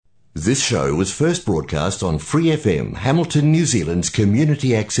This show was first broadcast on Free FM, Hamilton, New Zealand's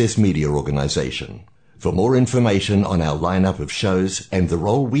community access media organisation. For more information on our lineup of shows and the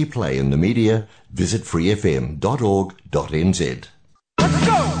role we play in the media, visit freefm.org.nz. Let's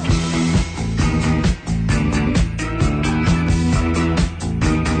go!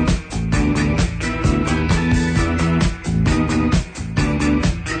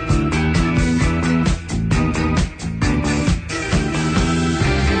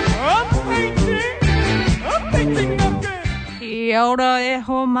 Kia ora e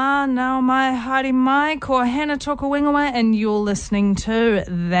ho mānau mai haere mai, ko Hannah Toka Wingawa, and you're listening to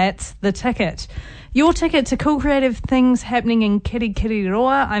That's the Ticket. Your ticket to cool creative things happening in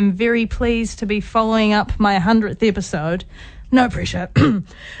Kirikiriroa. I'm very pleased to be following up my 100th episode, no pressure,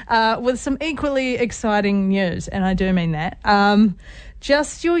 with some equally exciting news, and I do mean that.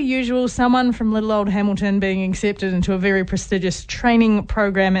 Just your usual someone from little old Hamilton being accepted into a very prestigious training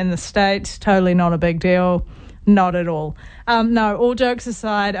program in the States. Totally not a big deal. Not at all. No, all jokes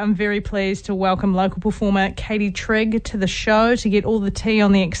aside, I'm very pleased to welcome local performer Katie Trigg to the show to get all the tea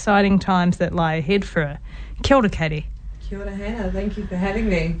on the exciting times that lie ahead for her. Kia ora, Katie. Kia ora, Hannah. Thank you for having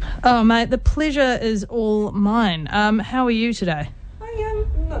me. Oh, mate, the pleasure is all mine. How are you today? I am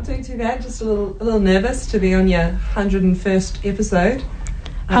not doing too bad, just a little nervous to be on your 101st episode.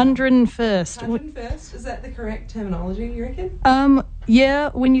 101st. 101st, is that the correct terminology, you reckon? Yeah,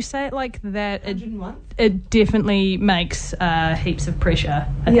 when you say it like that, 101th? It definitely makes heaps of pressure.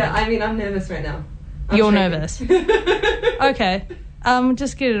 I think. I mean, I'm nervous right now. You're nervous. Okay.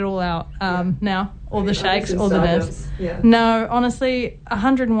 Just get it all out now. All the shakes, all the nerves. Yeah. No, honestly,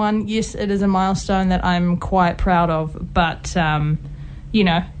 101, yes, it is a milestone that I'm quite proud of, but,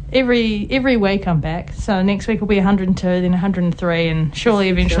 every week I'm back. So next week will be 102, then 103, and surely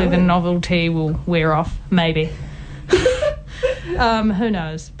eventually the novelty will wear off, maybe. Who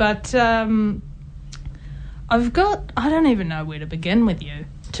knows? But I don't even know where to begin with you,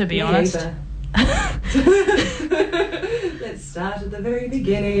 to be honest. Let's start at the very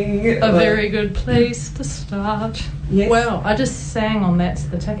beginning. A very good place to start. Yes. Well, I just sang on That's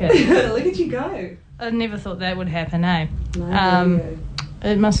the Ticket. Look at you go. I never thought that would happen, eh? No,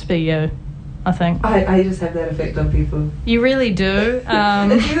 It must be you, I think. I just have that effect on people. You really do. It's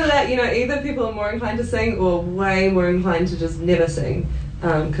either that, either people are more inclined to sing or way more inclined to just never sing.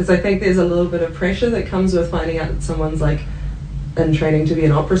 Because I think there's a little bit of pressure that comes with finding out that someone's like in training to be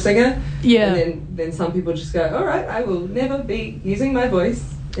an opera singer. Yeah. And then some people just go, all right, I will never be using my voice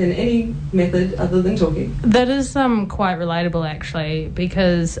in any method other than talking. That is quite relatable, actually,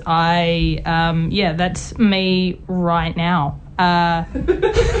 because that's me right now. Yeah,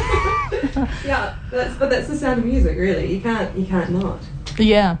 that's the sound of music, really. You can't not.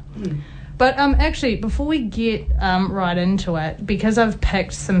 Yeah. But actually, before we get right into it, because I've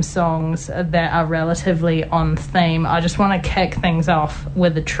picked some songs that are relatively on theme, I just want to kick things off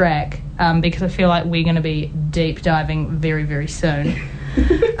with a track because I feel like we're going to be deep diving very, very soon.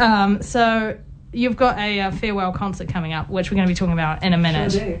 So you've got a farewell concert coming up, which we're going to be talking about in a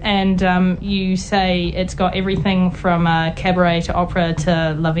minute. Sure do. And you say it's got everything from cabaret to opera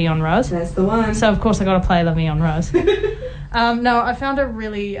to La Vie en Rose. That's the one. So, of course, I got to play La Vie en Rose. No, I found a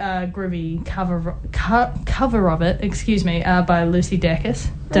really groovy cover of it, by Lucy Dacus.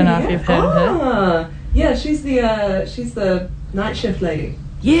 Don't know if you've heard of her. Yeah, she's the Night Shift lady.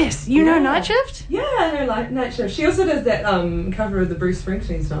 Yes, you know Night Shift? Yeah, I know Night Shift. She also does that cover of the Bruce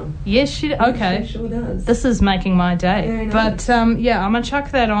Springsteen song. Yes, she okay. She sure does. This is making my day. Very nice. But, I'm going to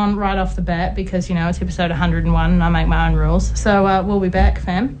chuck that on right off the bat because, it's episode 101 and I make my own rules. So we'll be back,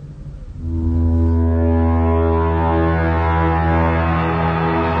 fam.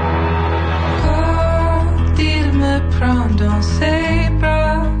 Il me prend dans ses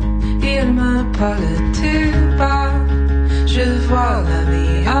bras, il me parle tout bas, je vois la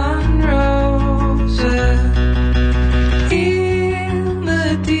vie en rose. Il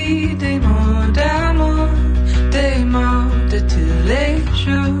me dit des mots d'amour, des mots de tous les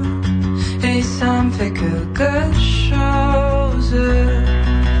jours, et ça me fait quelque chose.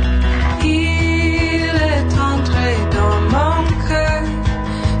 Il est entré dans mon cœur,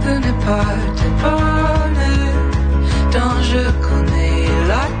 une part de bonheur dont je connais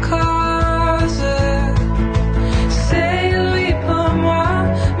la cause. C'est lui pour moi,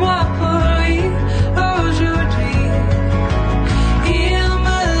 moi pour lui aujourd'hui. Il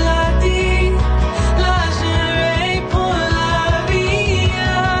me l'a dit, là je pour la vie.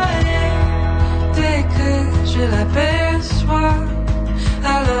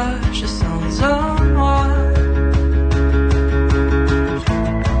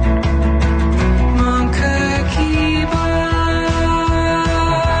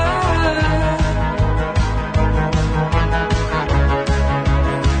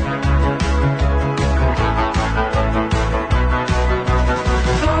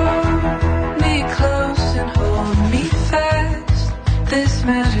 this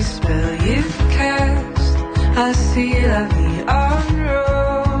magic spell you cast. I see la vie en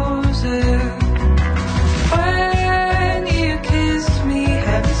roses. When you kiss me,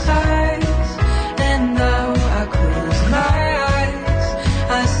 heaven sighs, and though I close my eyes,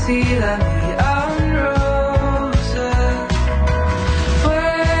 I see la vie en roses.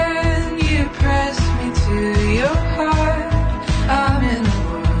 When you press me to your heart, I'm in a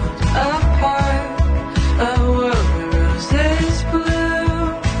world apart, a world where roses bloom.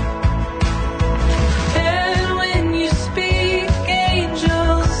 And when you speak,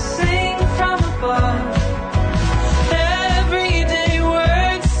 angels sing from above. Everyday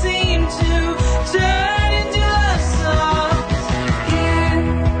words seem to turn into love songs. Give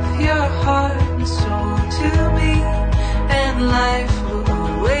your heart and soul to me, and life will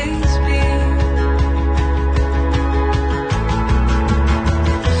always be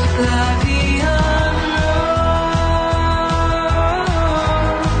la vie en rose.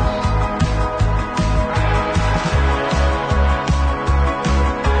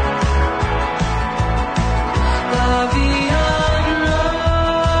 La vie en rose.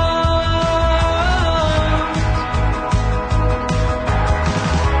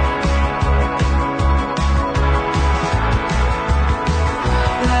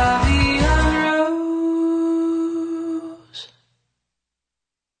 La vie en rose.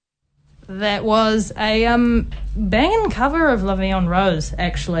 That was a banging cover of La Vie en Rose,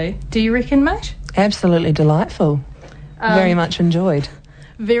 actually. Do you reckon, mate? Absolutely delightful. Very much enjoyed.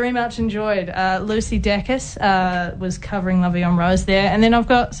 Very much enjoyed. Lucy Dacus was covering La Vie en Rose there, and then I've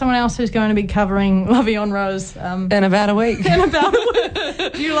got someone else who's going to be covering La Vie en Rose In about a week. in about a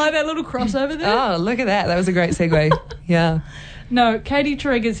week. Do you like that little crossover there? Oh, look at that. That was a great segue. Yeah. No, Katie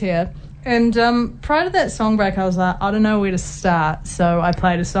Trigger's here. And prior to that song break, I was like, I don't know where to start, so I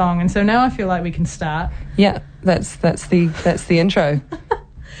played a song, and so now I feel like we can start. Yeah, that's the intro.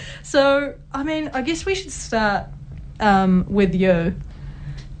 So, I mean, I guess we should start with you.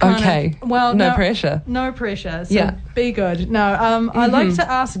 Okay. Well, no pressure. No pressure. So Yeah. be good. No, I like to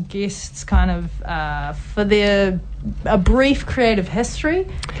ask guests kind of for a brief creative history,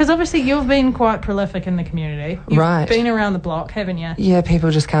 because obviously you've been quite prolific in the community. You've Right. been around the block, haven't you? Yeah, people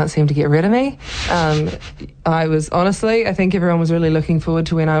just can't seem to get rid of me. I think everyone was really looking forward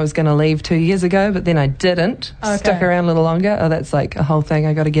to when I was going to leave 2 years ago, but then I didn't. Okay. Stuck around a little longer. Oh, that's like a whole thing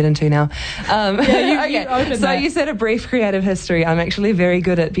I got to get into now. you opened So that. you said a brief creative history. I'm actually very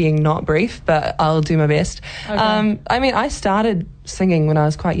good at being not brief, but I'll do my best. Okay. I mean, I started singing when I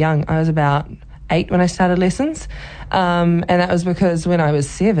was quite young. I was about 8 when I started lessons. And that was because when I was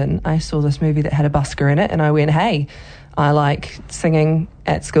 7, I saw this movie that had a busker in it, and I went, hey, I like singing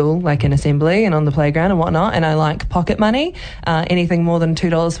at school, like in assembly and on the playground and whatnot, and I like pocket money. Anything more than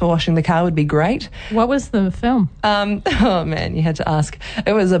 $2 for washing the car would be great. What was the film? Oh man, you had to ask.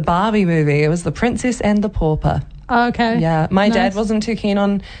 It was a Barbie movie. It was The Princess and the Pauper. Oh, okay. Yeah, my Nice. dad wasn't too keen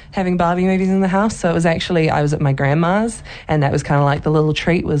on having Barbie movies in the house, so it was actually, I was at my grandma's, and that was kind of like the little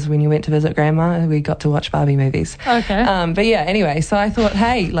treat was when you went to visit grandma, we got to watch Barbie movies. Okay. But yeah, anyway, so I thought,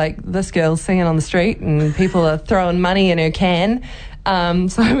 hey, like this girl's singing on the street and people are throwing money in her can.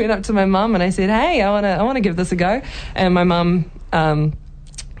 So I went up to my mum and I said, hey, I want to give this a go. And my mum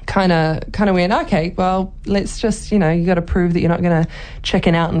kind of went, okay, well, let's just, you got to prove that you're not going to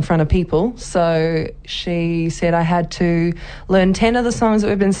chicken out in front of people. So she said I had to learn 10 of the songs that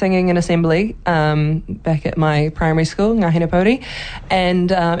we've been singing in assembly back at my primary school, Ngāhi Pōuri, and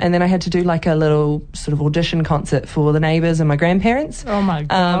then I had to do like a little sort of audition concert for the neighbours and my grandparents. Oh my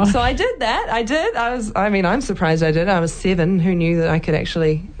God. So I did that. I'm surprised I did. I was 7. Who knew that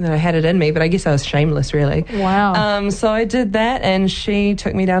I had it in me? But I guess I was shameless, really. Wow. So I did that, and she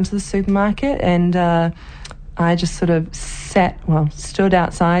took me down to the supermarket, and I just sort of stood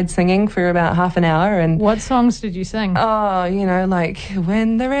outside singing for about half an hour. And What songs did you sing? oh, like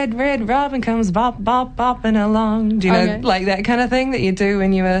when the red robin comes bop bop bopping along. Do you know, Okay. like that kind of thing that you do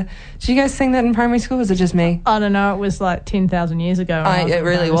when you were? Did you guys sing that in primary school? Or was it just me? I don't know. It was like 10,000 years ago. when I was It in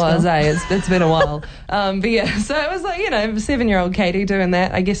really primary was, school. It's been a while. But yeah, so it was like, 7-year-old Katie doing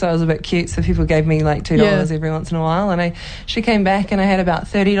that. I guess I was a bit cute, so people gave me like $2 Yeah. every once in a while. And she came back and I had about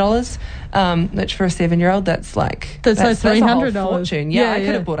 $30, which for a 7-year-old, that's like That's like a whole $300. fortune. Yeah, Yeah, I could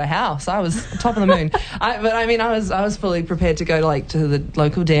yeah. have bought a house. I was top of the moon. I was fully prepared to go like to the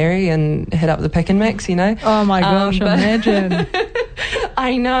local dairy and hit up the pick and mix, Oh my gosh, but- imagine.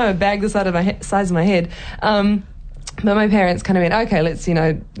 I know, a bag the size of my head. But my parents kind of went, okay,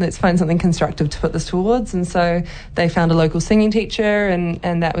 let's find something constructive to put this towards. And so they found a local singing teacher,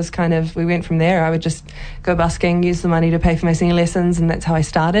 and that was kind of, we went from there. I would just go busking, use the money to pay for my singing lessons, and that's how I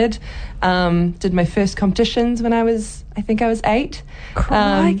started. Did my first competitions when I was 8.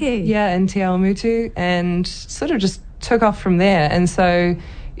 Crikey. In Te Awamutu, and sort of just took off from there. And so,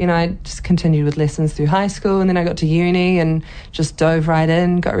 I just continued with lessons through high school, and then I got to uni and just dove right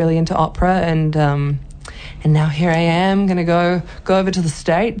in, got really into opera, and now here I am, going to go over to the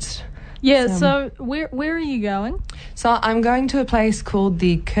States. Yeah, so where are you going? So I'm going to a place called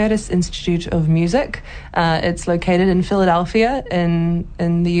the Curtis Institute of Music. It's located in Philadelphia in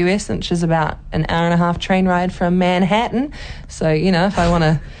the US, which is about an hour and a half train ride from Manhattan. So, if I want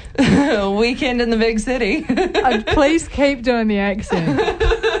a weekend in the big city. Please keep doing the accent.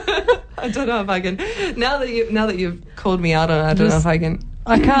 I don't know if I can. Now that you've called me out on it, I don't know if I can.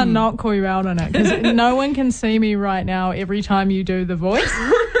 I can't not call you out on it because no one can see me right now every time you do the voice.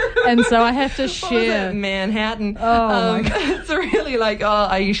 And so I have to share. What was it? Manhattan. Oh, my God. It's really like,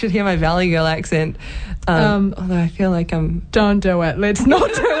 you should hear my Valley Girl accent. Although I feel like I'm... Don't do it. Let's not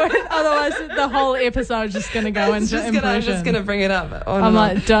do it. Otherwise, the whole episode is just going to go into impression. I'm just going to bring it up. I'm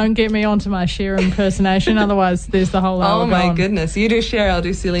like, don't get me onto my Cher impersonation. Otherwise, there's the whole hour Oh, my gone. goodness. You do Cher, I'll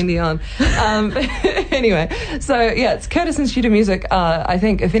do Celine Dion. Anyway, so, it's Curtis Institute of Music. I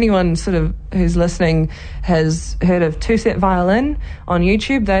think if anyone sort of who's listening has heard of Two Set Violin on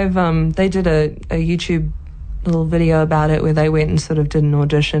YouTube, they did a YouTube little video about it where they went and sort of did an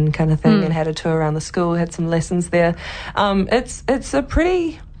audition kind of thing and had a tour around the school, had some lessons there. It's a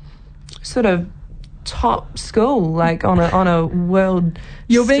pretty sort of top school, like on a world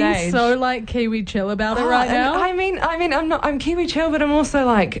You're stage. being so like Kiwi chill about it right now. I mean I'm Kiwi chill, but I'm also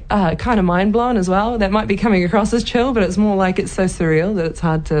like kind of mind blown as well. That might be coming across as chill, but it's more like it's so surreal that it's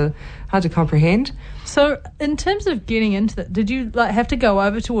hard to comprehend. So, in terms of getting into that, did you have to go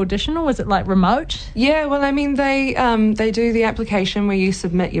over to audition, or was it remote? Yeah, well, I mean, they do the application where you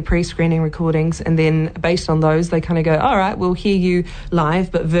submit your pre-screening recordings, and then based on those, they kind of go, all right, we'll hear you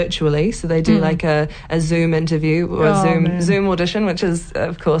live, but virtually. So they do a Zoom interview or a Zoom audition, which is,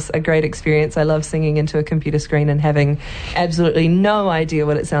 of course, a great experience. I love singing into a computer screen and having absolutely no idea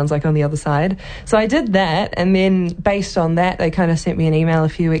what it sounds like on the other side. So I did that, and then based on that, they kind of sent me an email a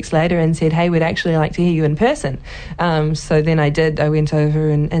few weeks later and said, hey, we'd actually like to hear you in person. So then I went over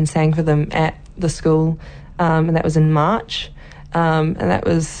and sang for them at the school, and that was in March, and that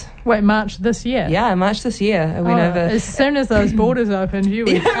was... Wait, March this year? Yeah, March this year. I went over... As soon as those borders opened, you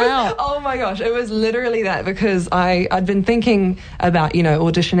went out. Oh my gosh, it was literally that, because I'd been thinking about,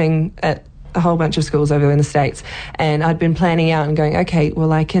 auditioning at a whole bunch of schools over in the States, and I'd been planning out and going, okay,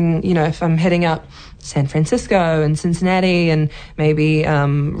 well, I can, if I'm heading up San Francisco and Cincinnati and maybe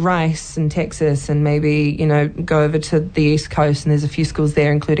Rice and Texas and maybe, go over to the East Coast, and there's a few schools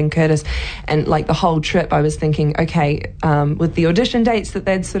there, including Curtis. And the whole trip, I was thinking, okay, with the audition dates that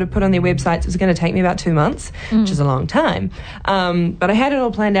they'd sort of put on their websites, it was going to take me about 2 months, which is a long time. But I had it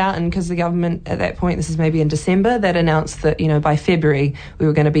all planned out, and because the government at that point, this is maybe in December, that announced that, by February we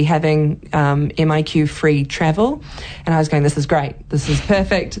were going to be having MIQ free travel. And I was going, this is great. This is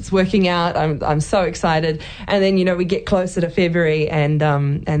perfect. It's working out. I'm so excited. And then we get closer to February, and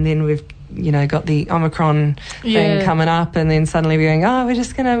then we've got the Omicron thing coming up, and then suddenly we're going, you're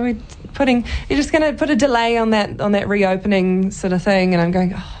just gonna put a delay on that reopening sort of thing. And I'm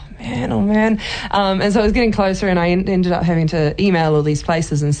going, oh man. And so I was getting closer, and I ended up having to email all these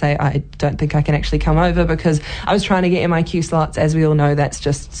places and say, I don't think I can actually come over, because I was trying to get MIQ slots. As we all know, that's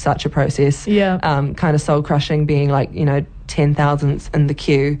just such a process. Yeah. Kind of soul crushing, being 10,000th in the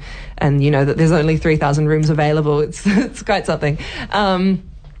queue, and that there's only 3,000 rooms available. It's quite something.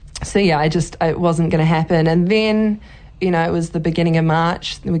 So yeah, it wasn't going to happen. And then, it was the beginning of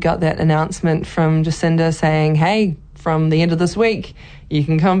March, we got that announcement from Jacinda saying, hey, from the end of this week, you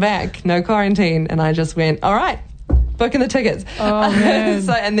can come back, no quarantine. And I just went, all right, booking the tickets. Oh, man.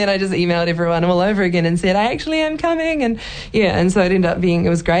 And then I just emailed everyone all over again and said, I actually am coming. And and so it ended up being, it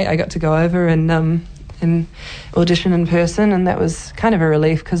was great. I got to go over and audition in person, and that was kind of a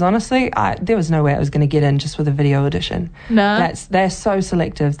relief, because honestly, there was no way I was going to get in just with a video audition. No. They're so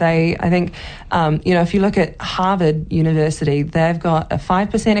selective. I think, if you look at Harvard University, they've got a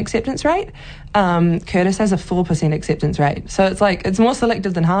 5% acceptance rate. Curtis has a 4% acceptance rate. So it's more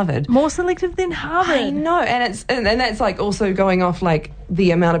selective than Harvard. More selective than Harvard. I know, and that's also going off the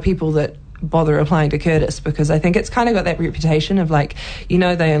amount of people that bother applying to Curtis, because I think it's kind of got that reputation of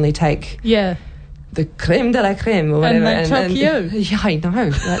they only take the creme de la creme or And whatever. they took you. Yeah, I know.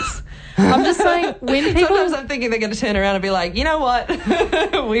 That's. I'm just saying, when people... Sometimes I'm thinking they're going to turn around and be like, you know what?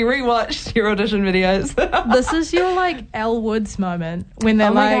 We rewatched your audition videos. This is your, like, Elle Woods moment when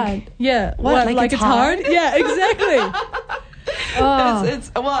they're Oh my like... God. Yeah. What, like it's hard? Yeah, exactly. Oh.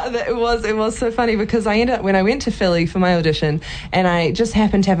 It was so funny because I ended up, when I went to Philly for my audition, and I just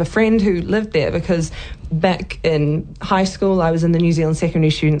happened to have a friend who lived there because back in high school I was in the New Zealand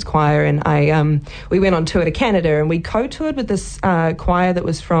Secondary Students Choir, and we went on tour to Canada, and we co-toured with this choir that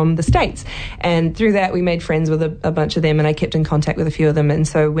was from the States, and through that we made friends with a bunch of them, and I kept in contact with a few of them. And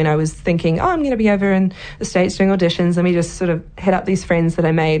so when I was thinking, I'm going to be over in the States doing auditions, let me just sort of hit up these friends that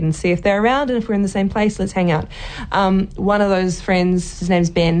I made and see if they're around, and if we're in the same place, let's hang out. One of those friends, his name's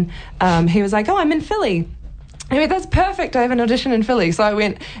Ben, he was like, oh, I'm in Philly. I went, that's perfect. I have an audition in Philly. So I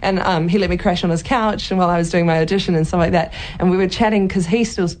went, and he let me crash on his couch and while I was doing my audition and stuff like that. And we were chatting because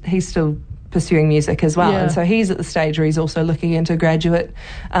he's still pursuing music as well. Yeah. And so he's at the stage where he's also looking into graduate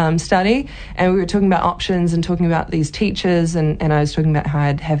study. And we were talking about options and talking about these teachers. And I was talking about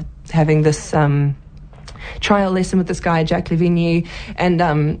how having this... trial lesson with this guy Jack Levigny,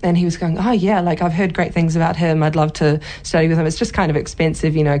 and he was going, oh yeah, like I've heard great things about him, I'd love to study with him. It's just kind of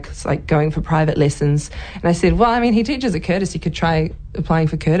expensive, you know, because like going for private lessons. And I said, well, I mean, he teaches at Curtis, you could try applying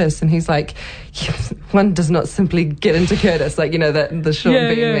for Curtis. And he's like, one does not simply get into Curtis, like, you know, the Sean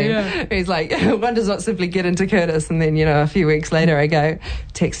Bean meme. Yeah. He's like, one does not simply get into Curtis. And then, you know, a few weeks later I go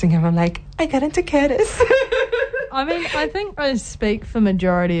texting him, I'm like, I got into Curtis. I mean, I think I speak for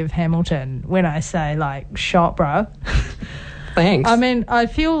majority of Hamilton when I say, like, shot, bro. Thanks. I mean, I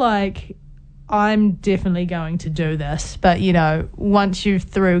feel like I'm definitely going to do this, but, you know, once you're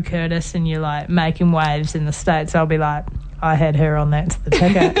through Curtis and you're, like, making waves in the States, I'll be like, I had her on That's the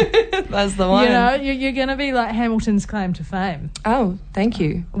Ticket. That's the one. You know, you're going to be like Hamilton's claim to fame. Oh, thank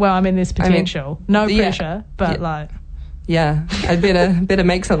you. Well, I mean, there's potential. No yeah. pressure, but, Yeah. like... Yeah, I'd better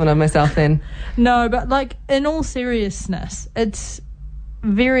make something of myself then. No, but, like, in all seriousness, it's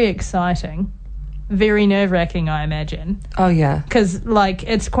very exciting, very nerve-wracking, I imagine. Oh yeah, Because, like,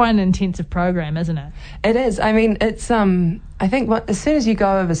 it's quite an intensive program, isn't it? it is. I mean, it's I think as soon as you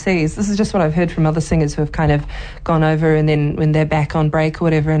go overseas, this is just what I've heard from other singers who have kind of gone over, and then when they're back on break or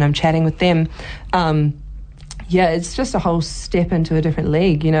whatever, and I'm chatting with them. Yeah, it's just a whole step into a different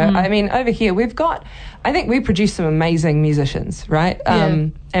league, you know. I mean, over here I think we produce some amazing musicians, right?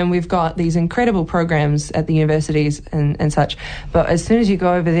 And we've got these incredible programs at the universities and such. But as soon as you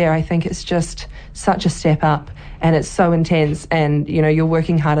go over there, I think it's just such a step up, and it's so intense, and, you know, you're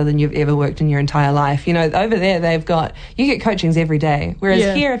working harder than you've ever worked in your entire life. You know, over there you get coachings every day.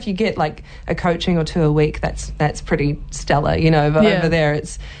 Whereas here, if you get like a coaching or two a week, that's pretty stellar, you know. But over there,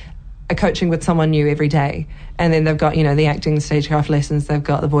 it's a coaching with someone new every day. And then they've got, you know, the acting, stagecraft lessons, they've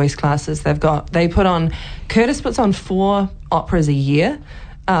got the voice classes, Curtis puts on 4 operas a year,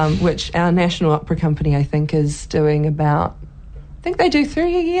 which our National Opera Company, I think, is doing about, I think they do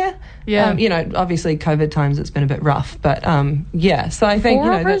 3 a year. Yeah. You know, obviously COVID times it's been a bit rough, but yeah, so I think, 4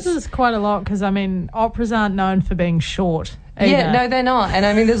 you know, operas that's... is quite a lot, because, I mean, operas aren't known for being short either. Yeah, no, they're not. And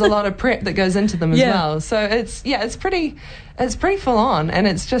I mean, there's a lot of prep that goes into them as Yeah. well. So it's pretty full on, and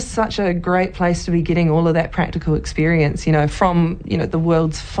it's just such a great place to be getting all of that practical experience, you know, from, you know, the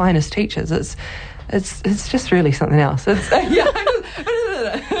world's finest teachers. It's just really something else. It's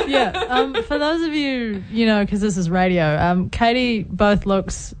Yeah, for those of you, you know, because this is radio, Katie both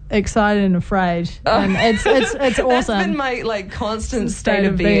looks excited and afraid, and it's awesome. That's been my like constant state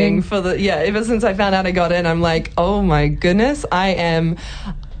of being for ever since I found out I got in. I'm like, oh my goodness, I'm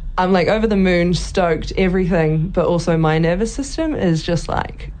like over the moon, stoked, everything, but also my nervous system is just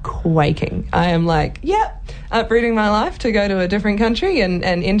like quaking. I am like, uprooting my life to go to a different country and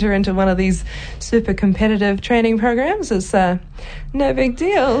enter into one of these super competitive training programs. It's no big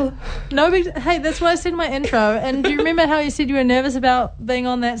deal. Hey, that's what I said in my intro. And do you remember how you said you were nervous about being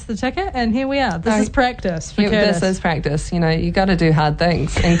on That's the Ticket? And here we are. This is practice for Curtis. This is practice. You know, you got to do hard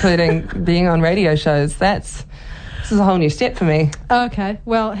things, including being on radio shows. This is a whole new step for me. Okay,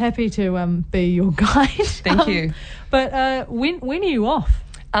 well, happy to be your guide. Thank you. But when are you off?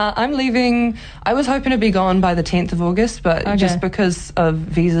 I'm leaving. I was hoping to be gone by the 10th of August, but just because of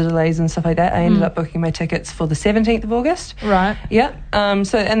visa delays and stuff like that, I ended up booking my tickets for the 17th of August. Right. Yeah.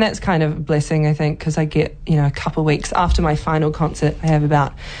 So, and that's kind of a blessing, I think, because I get, you know, a couple of weeks after my final concert. I have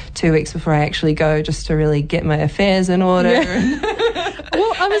about 2 weeks before I actually go, just to really get my affairs in order. Yeah.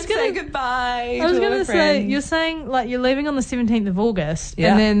 Well, was and say gonna- goodbye. I was going to say, you're saying like you're leaving on the 17th of August,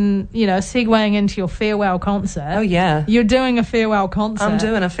 Yeah. and then segueing into your farewell concert. Oh yeah. You're doing a farewell concert. I'm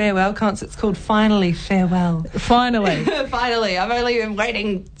doing a farewell concert. It's called Finally Farewell. Finally. Finally, I've only been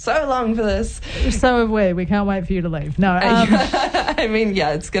waiting so long for this. So have we. We can't wait for you to leave. No. I mean,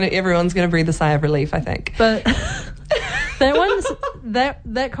 yeah, everyone's gonna breathe a sigh of relief, I think. But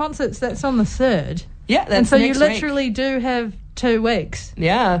that concert's that's on the 3rd. Yeah, that's And so you next week. literally do have 2 weeks.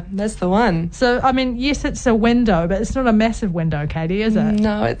 Yeah, that's the one. So, I mean, yes, it's a window, but it's not a massive window, Katie, is it?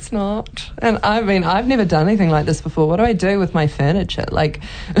 No, it's not. And I mean, I've never done anything like this before. What do I do with my furniture? Like,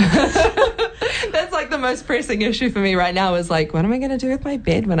 that's like the most pressing issue for me right now is like, what am I going to do with my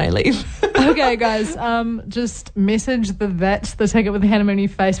bed when I leave? Okay, guys, just message That's the Ticket with Hannah Mooney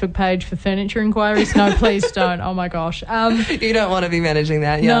Facebook page for furniture inquiries. No, please don't. Oh, my gosh. You don't want to be managing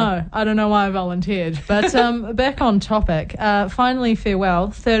that, yeah. No, I don't know why I volunteered. But back on topic, finally farewell,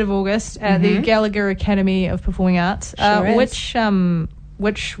 3rd of August at the Gallagher Academy of Performing Arts. Sure is.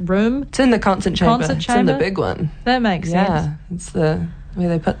 Which room? It's in the concert chamber. Concert It's in chamber? the big one. That makes sense. Yeah, it's where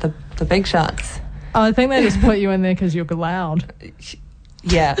they put the big shots. Oh, I think they just put you in there because you're loud.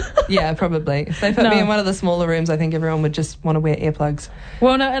 Yeah, probably. If they put me in one of the smaller rooms, I think everyone would just want to wear earplugs.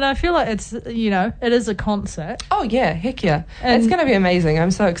 Well, no, and I feel like it's, it is a concert. Oh, yeah, heck yeah. And- it's going to be amazing. I'm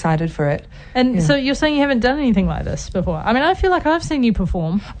so excited for it. And so you're saying you haven't done anything like this before? I mean, I feel like I've seen you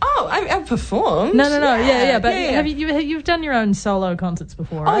perform. Oh, I've performed. No, yeah. But yeah. have you've done your own solo concerts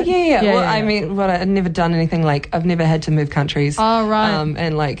before, Oh, right? yeah. Well, I mean, I've never done anything like, I've never had to move countries. Oh, right.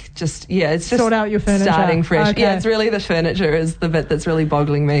 And like, it's just Sort out your furniture. starting fresh. Okay. Yeah, it's really the furniture is the bit that's really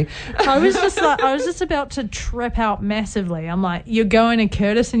boggling me. I was just about to trip out massively. I'm like, you're going to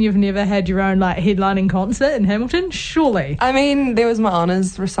Curtis and you've never had your own like headlining concert in Hamilton? Surely. I mean, there was my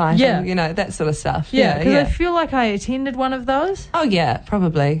honours recital, Yeah. that sort of stuff. Yeah, because yeah. I feel like I attended one of those. Oh, yeah,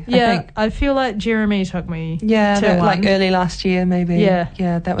 probably. Yeah, I think. I feel like Jeremy took me to like one. early last year, maybe. Yeah.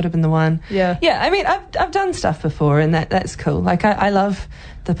 Yeah, that would have been the one. Yeah. Yeah, I mean, I've done stuff before, and that's cool. Like, I love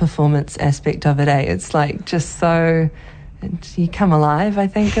the performance aspect of it, eh? It's like just so... you come alive, I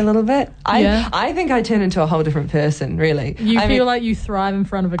think, a little bit. I think I turn into a whole different person, really. You feel like you thrive in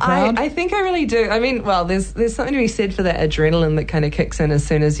front of a crowd? I think I really do. I mean, well, there's something to be said for that adrenaline that kind of kicks in as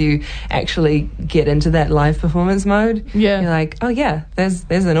soon as you actually get into that live performance mode. Yeah. You're like, oh yeah, there's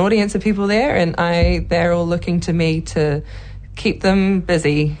an audience of people there, and they're all looking to me to keep them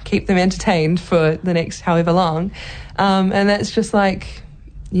busy, keep them entertained for the next however long. And that's just like,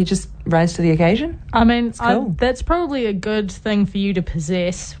 you just rise to the occasion. I mean, cool. that's probably a good thing for you to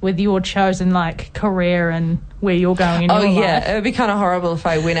possess with your chosen like career and where you're going in your life. It would be kind of horrible if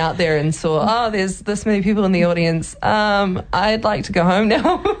I went out there and saw, there's this many people in the audience. I'd like to go home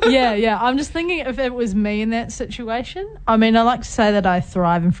now. Yeah. I'm just thinking if it was me in that situation. I mean, I like to say that I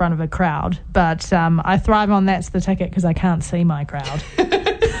thrive in front of a crowd, but I thrive on That's the Ticket because I can't see my crowd.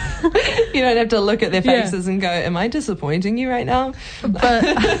 You don't have to look at their faces and go, am I disappointing you right now? But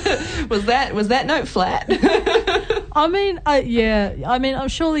was that note flat? I mean, I'm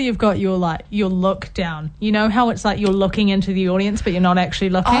sure you've got your look down. You know how it's like you're looking into the audience, but you're not actually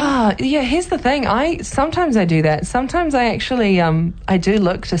looking. Yeah. Here's the thing. Sometimes I do that. Sometimes I actually I do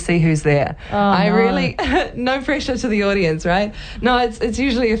look to see who's there. Really no pressure to the audience, right? No, it's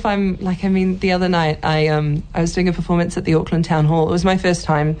usually if I'm like, I mean, the other night I was doing a performance at the Auckland Town Hall. It was my first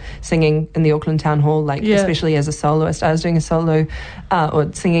time singing in the Auckland Town Hall, especially as a soloist. I was doing a solo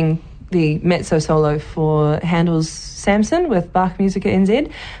or singing the mezzo solo for Handel's Samson with Bach Musica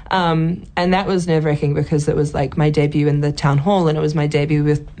NZ, and that was nerve-wracking because it was like my debut in the town hall, and it was my debut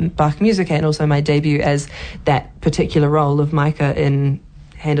with Bach Musica, and also my debut as that particular role of Micah in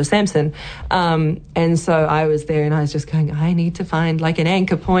Handel Samson. And so I was there and I was just going, I need to find like an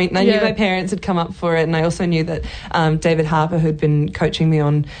anchor point. And I knew my parents had come up for it, and I also knew that David Harper, who'd been coaching me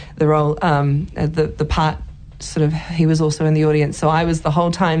on the role, the part, sort of, he was also in the audience. So I was the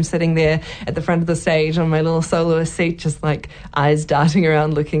whole time sitting there at the front of the stage on my little soloist seat, just like eyes darting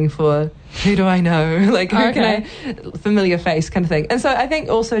around looking for, who do I know? Like, who can I, familiar face kind of thing. And so I think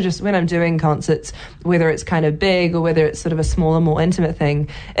also just when I'm doing concerts, whether it's kind of big or whether it's sort of a smaller, more intimate thing,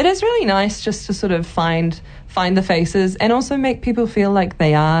 it is really nice just to sort of find the faces and also make people feel like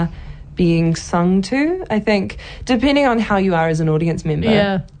they are being sung to, I think, depending on how you are as an audience member.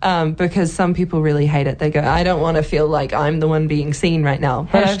 Yeah. Because some people really hate it. They go, I don't want to feel like I'm the one being seen right now.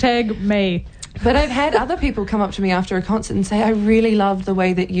 But Hashtag me. But I've had other people come up to me after a concert and say, I really love the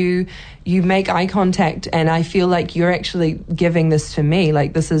way that you make eye contact, and I feel like you're actually giving this to me.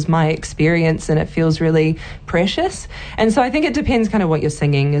 Like, this is my experience and it feels really precious. And so I think it depends kind of what you're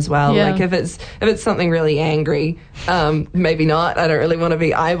singing as well. Yeah. Like if it's something really angry, maybe not. I don't really want to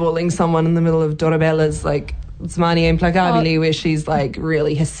be eyeballing someone in the middle of Dorabella's like Zmani Implacabili, where she's like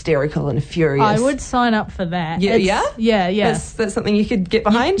really hysterical and furious. I would sign up for that. Yeah, Yeah. That's something you could get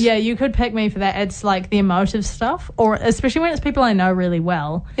behind. Yeah, you could pick me for that. It's like the emotive stuff, or especially when it's people I know really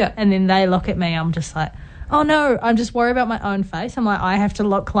well. Yeah. And then they look at me, I'm just like, oh no, I'm just worried about my own face. I'm like, I have to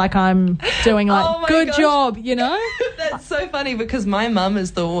look like I'm doing like, Oh my good gosh. job, you know? That's so funny because my mum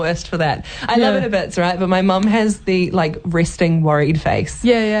is the worst for that. I love it a bit, right? But my mum has the like resting worried face.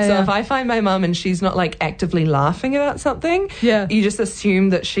 Yeah. So if I find my mum and she's not like actively laughing about something, Yeah. you just assume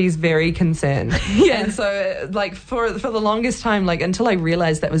that she's very concerned. Yeah. And so like for the longest time, like until I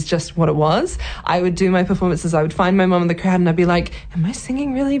realized that was just what it was, I would do my performances. I would find my mum in the crowd and I'd be like, am I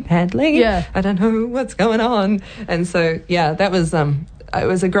singing really badly? Yeah. I don't know what's going on. And so yeah, that was it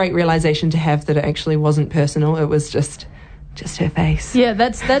was a great realization to have that it actually wasn't personal. It was just her face. Yeah,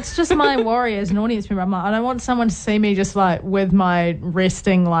 that's just my worry as an audience member. I'm like, I don't want someone to see me just like with my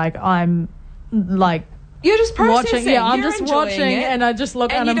resting, like I'm like You're just processing. watching. Yeah, I'm You're just enjoying watching it. and I just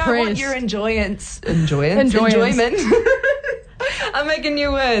look And you unimpressed. don't want your Enjoyance. enjoyment. I'm making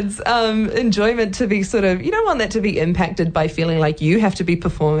new words. Enjoyment to be sort of, you don't want that to be impacted by feeling like you have to be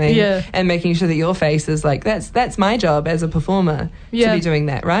performing Yeah. and making sure that your face is like, that's my job as a performer Yeah. to be doing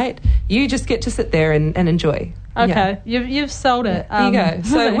that, right? You just get to sit there and enjoy. Okay, you've sold it. There you go.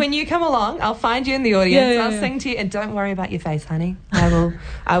 So when you come along, I'll find you in the audience. Yeah, I'll yeah. sing to you, and don't worry about your face, honey.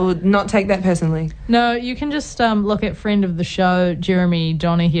 I will not take that personally. No, you can just look at friend of the show, Jeremy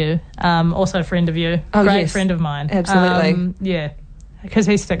Donahue, also friend of you, Oh, great yes. friend of mine. Absolutely. Yeah, because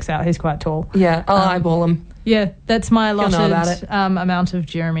he sticks out. He's quite tall. Yeah, I'll eyeball him. Yeah, that's my He'll know about allotted it. amount of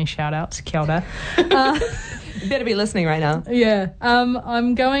Jeremy shout-outs. Kia ora. You better be listening right now. Yeah,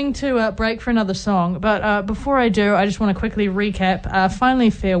 I'm going to break for another song, but before I do, I just want to quickly recap. Finally,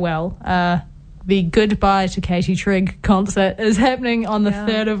 Farewell. The Goodbye to Katie Trigg concert is happening on the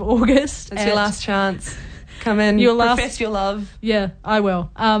 3rd of August. It's your last chance. Come in, profess your love. Yeah, I will.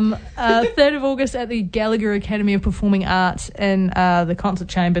 3rd of August at the Gallagher Academy of Performing Arts in the concert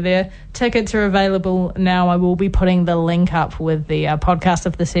chamber there. Tickets are available now. I will be putting the link up with the podcast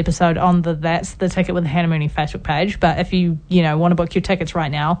of this episode on the That's the Ticket with Hannah Mooney Facebook page. But if you want to book your tickets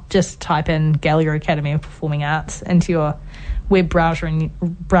right now, just type in Gallagher Academy of Performing Arts into your web browser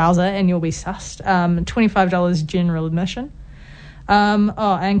and you'll be sussed. $25 general admission. And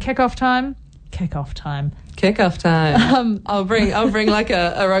kickoff time. Kickoff time. I'll bring like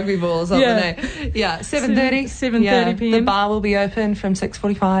a rugby ball or something. Yeah, 7:30. 7:30 p.m. The bar will be open from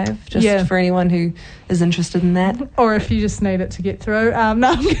 6:45. Just for anyone who is interested in that. Or if you just need it to get through.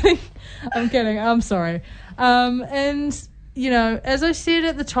 No, I'm kidding. I'm sorry. And as I said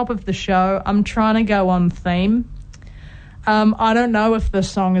at the top of the show, I'm trying to go on theme. I don't know if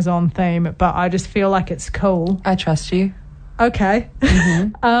this song is on theme, but I just feel like it's cool. I trust you. Okay.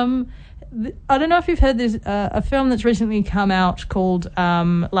 Mm-hmm. I don't know if you've heard there's a film that's recently come out called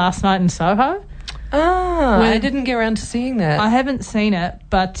Last Night in Soho. I didn't get around to seeing that. I haven't seen it,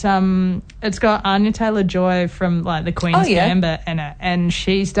 but it's got Anya Taylor-Joy from like the Queen's Gambit in it, and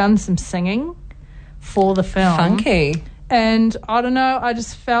she's done some singing for the film. Funky. And I don't know, I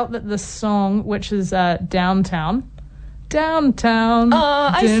just felt that this song, which is Downtown.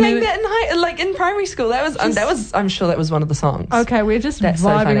 I sang that in primary school. That was I'm sure that was one of the songs. Okay, we're just That's so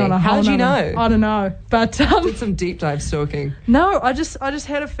vibing funny. on a whole How'd you nother- know? I don't know, but Did some deep dive stalking. no, I just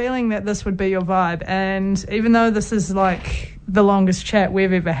had a feeling that this would be your vibe, and even though this is like the longest chat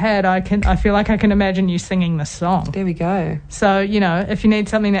we've ever had, I feel like I can imagine you singing this song. There we go. So if you need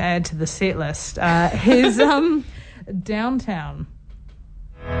something to add to the set list, here's Downtown.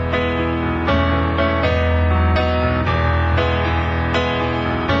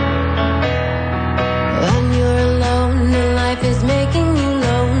 When you're alone and life is making you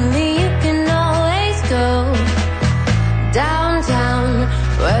lonely, you can always go downtown.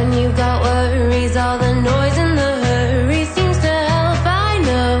 When you've got worries, all the noise and the hurry seems to help, I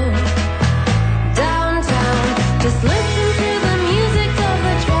know. Downtown, just listen to the music of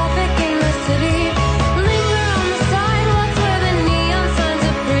the traffic in the city. Linger on the sidewalks where the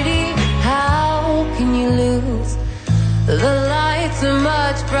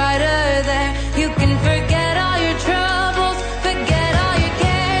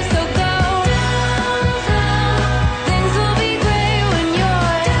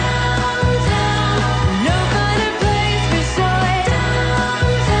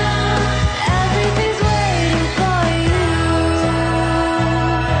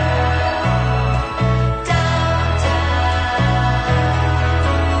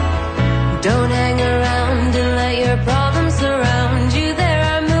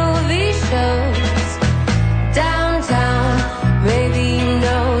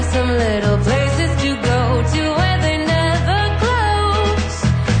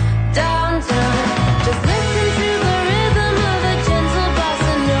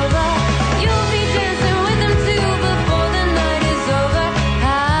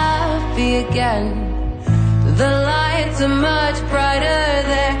happy again. The lights are much brighter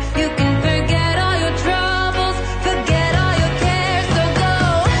there. You can forget all your troubles, forget all your cares. So go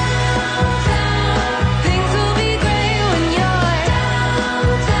downtown. Things will be great when you're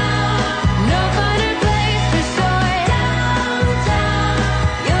downtown. No finer place for sure. Downtown.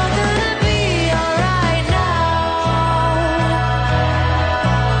 You're gonna be alright now.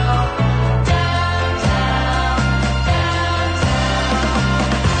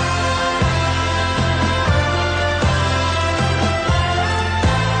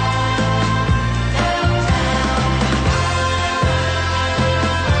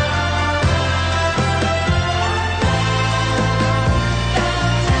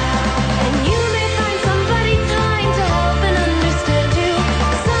 And you may find somebody kind to help and understand you.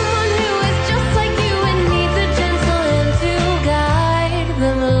 Someone who is just like you and needs a gentle hand to guide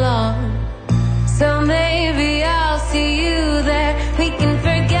them along. So maybe I'll see you there. We can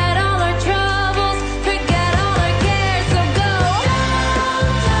forget all our troubles, forget all our cares. So go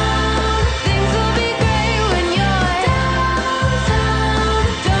downtown. Things will be great when you're downtown.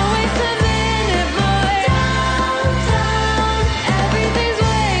 Don't waste a minute more. Downtown. Everything's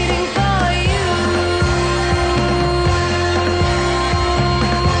waiting for you.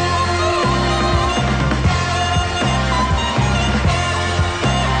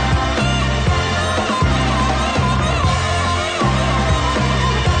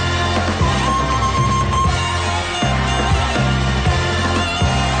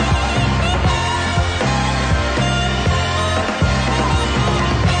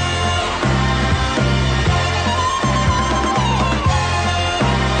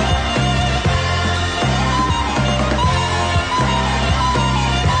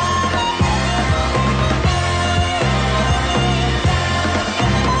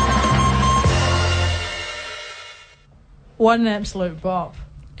 What an absolute bop.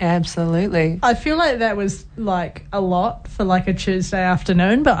 Absolutely. I feel like that was like a lot for like a Tuesday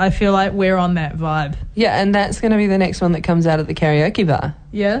afternoon, but I feel like we're on that vibe. Yeah, and that's going to be the next one that comes out at the karaoke bar.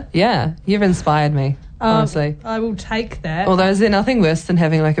 Yeah? Yeah, you've inspired me, honestly. I will take that. Although, is there nothing worse than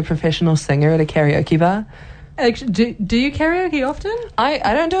having like a professional singer at a karaoke bar? Actually, do you karaoke often? I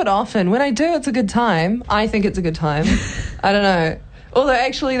don't do it often. When I do, it's a good time. I think it's a good time. I don't know. Although,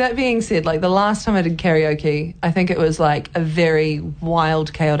 actually, that being said, like the last time I did karaoke, I think it was like a very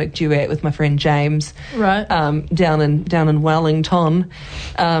wild, chaotic duet with my friend James, Right. down in Wellington.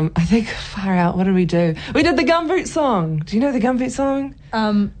 I think far out. What did we do? We did the Gumboot song. Do you know the Gumboot song?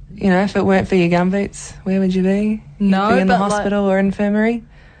 You know, if it weren't for your gumboots, where would you be? No, You'd be in the but, like- hospital or infirmary.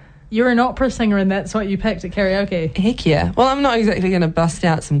 You're an opera singer and that's what you picked at karaoke. Heck yeah. Well, I'm not exactly going to bust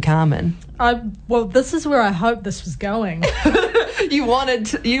out some Carmen. Well, this is where I hope this was going. You wanted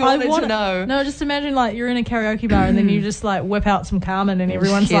to know. No, just imagine like you're in a karaoke bar and then you just like whip out some Carmen and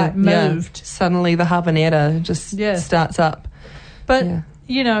everyone's like moved. Yeah. Suddenly the habanera just starts up. But, Yeah.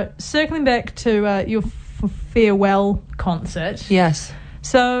 you know, circling back to your farewell concert. Yes.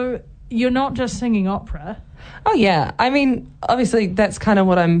 So you're not just singing opera. Oh, yeah. I mean, obviously that's kind of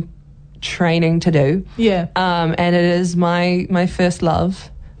what I'm training to do. Yeah. And it is my first love,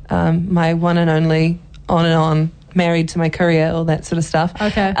 my one and only, on and on, married to my career, all that sort of stuff.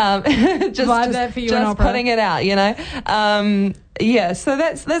 Okay. Just that for you in just opera. putting it out, you know. Yeah, so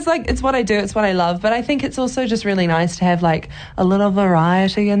that's like, it's what I do, it's what I love, but I think it's also just really nice to have like a little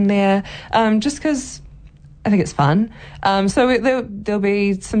variety in there, just because I think it's fun. So there'll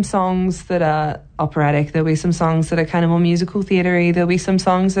be some songs that are operatic. There'll be some songs that are kind of more musical theatre-y. There'll be some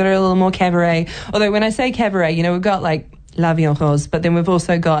songs that are a little more cabaret. Although when I say cabaret, you know, we've got like La Vie en Rose, but then we've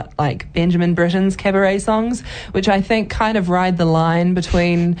also got like Benjamin Britten's cabaret songs, which I think kind of ride the line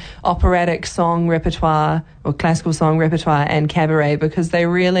between operatic song repertoire or classical song repertoire and cabaret, because they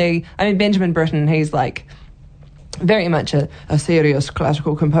really, I mean, Benjamin Britten, he's like very much a serious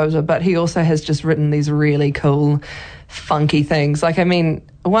classical composer, but he also has just written these really cool, funky things. Like, I mean,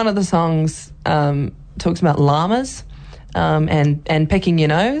 one of the songs talks about llamas and picking your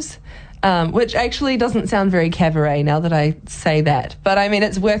nose, which actually doesn't sound very cabaret now that I say that. But, I mean,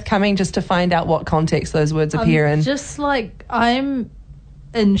 it's worth coming just to find out what context those words appear in. Just like, I'm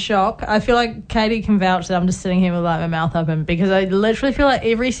in shock. I feel like Katie can vouch that I'm just sitting here with like my mouth open, because I literally feel like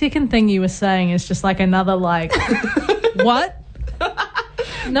every second thing you were saying is just like another like what?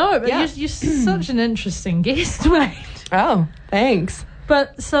 No, but Yeah. you're such an interesting guest, mate. Oh, thanks.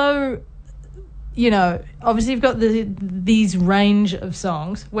 But so, you know, obviously you've got these range of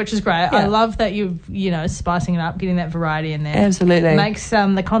songs, which is great. I Yeah. love that you've, you know, spicing it up, getting that variety in there. Absolutely. Makes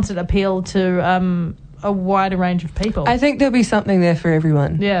the concert appeal to a wider range of people. I think there'll be something there for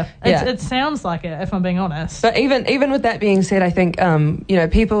everyone. Yeah. Yeah. It sounds like it, if I'm being honest. But even with that being said, I think you know,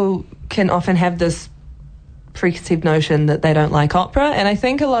 people can often have this preconceived notion that they don't like opera, and I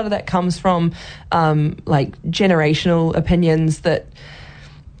think a lot of that comes from like generational opinions that,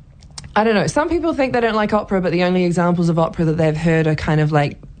 I don't know, some people think they don't like opera, but the only examples of opera that they've heard are kind of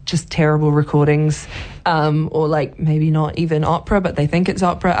like just terrible recordings, or like maybe not even opera, but they think it's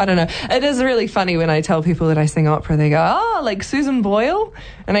opera. I don't know. It is really funny when I tell people that I sing opera. They go, "Oh, like Susan Boyle,"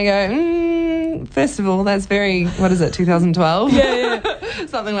 and I go, "First of all, that's very, what is it, 2012? Yeah.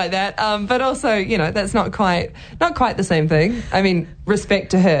 Something like that." But also, you know, that's not quite the same thing. I mean,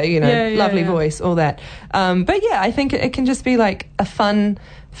 respect to her, you know, lovely voice, all that. But yeah, I think it can just be like a fun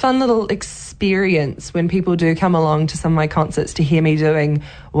little experience when people do come along to some of my concerts to hear me doing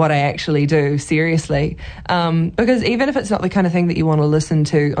what I actually do seriously. Because even if it's not the kind of thing that you want to listen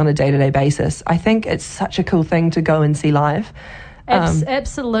to on a day-to-day basis, I think it's such a cool thing to go and see live.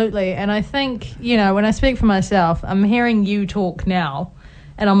 Absolutely. And I think, you know, when I speak for myself, I'm hearing you talk now,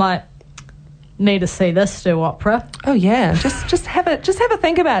 and I might need to see this do opera. Oh yeah, just have a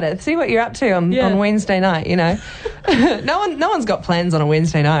think about it. See what you're up to on Wednesday night. You know, no one's got plans on a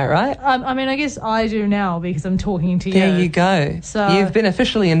Wednesday night, right? I mean, I guess I do now because I'm talking to you. There you go. So you've been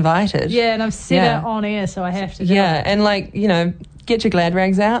officially invited. Yeah, and I've said it on air, so I have to do it. Yeah, and like, you know, get your glad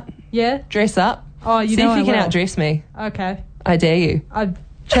rags out. Yeah. Dress up. Oh, you see know if you I can will. outdress me. Okay. I dare you.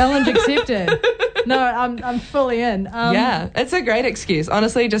 Challenge accepted. No, I'm fully in. Yeah, it's a great excuse.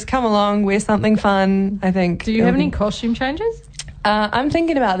 Honestly, just come along, wear something fun, I think. Do you have any costume changes? I'm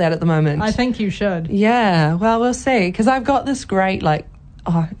thinking about that at the moment. I think you should. Yeah, well, we'll see. Because I've got this great, like,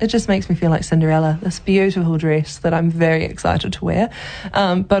 it just makes me feel like Cinderella, this beautiful dress that I'm very excited to wear.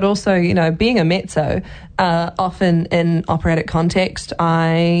 But also, you know, being a mezzo, often in operatic context,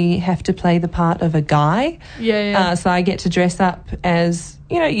 I have to play the part of a guy. Yeah. So I get to dress up as,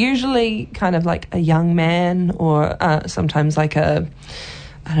 you know, usually kind of like a young man, or sometimes like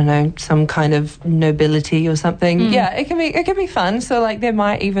I don't know, some kind of nobility or something. Yeah, it can be fun. So like there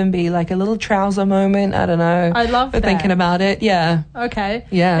might even be like a little trouser moment. I don't know. I love that. Thinking about it. Yeah. Okay.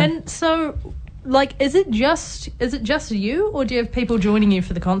 Yeah. And so, like, is it just you, or do you have people joining you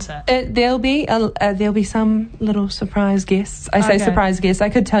for the concert? There'll be some little surprise guests. I say Okay. surprise guests. I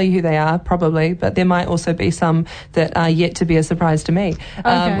could tell you who they are probably, but there might also be some that are yet to be a surprise to me.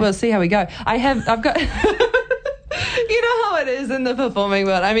 Okay. We'll see how we go. I've got. You know how it is in the performing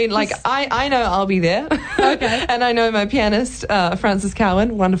world. I mean, like, I know I'll be there. Okay. And I know my pianist, Francis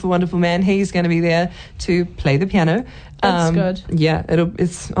Cowan, wonderful, wonderful man. He's going to be there to play the piano. That's good. Yeah,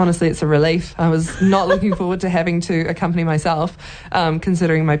 it's a relief. I was not looking forward to having to accompany myself,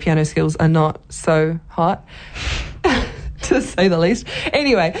 considering my piano skills are not so hot. To say the least.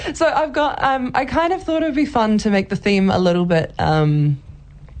 Anyway, so I've got, I kind of thought it would be fun to make the theme a little bit,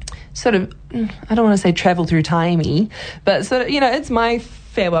 sort of, I don't want to say travel through timey, but sort of, you know, it's my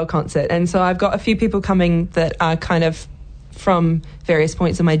farewell concert. And so I've got a few people coming that are kind of from various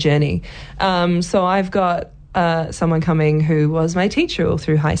points of my journey. So I've got someone coming who was my teacher all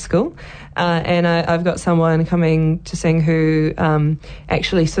through high school. And I've got someone coming to sing who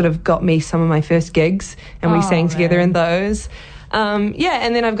actually sort of got me some of my first gigs, and we sang together in those. And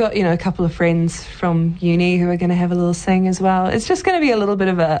then I've got, you know, a couple of friends from uni who are going to have a little sing as well. It's just going to be a little bit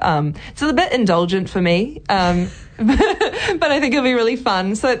of it's a bit indulgent for me, but I think it'll be really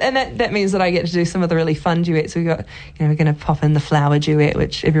fun. So, and that means that I get to do some of the really fun duets. We've got, you know, we're going to pop in the Flower duet,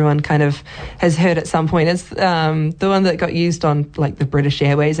 which everyone kind of has heard at some point. It's the one that got used on like the British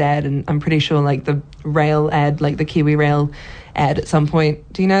Airways ad, and I'm pretty sure like the rail ad, like the Kiwi Rail ad at some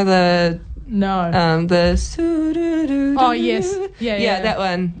point. Do you know the... No. Oh yes. Yeah. That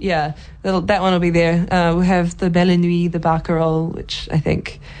one. Yeah, that one will be there. We'll have the Belle Nuit, the Barcarolle, which I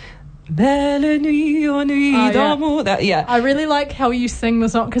think Belle Nuit, oh nuit d'amour. Yeah. I really like how you sing the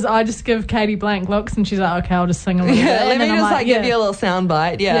song, because I just give Katie blank looks and she's like, okay, I'll just sing a little bit. Let me just give you a little sound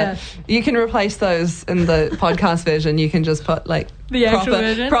bite. Yeah. You can replace those in the podcast version. You can just put like the actual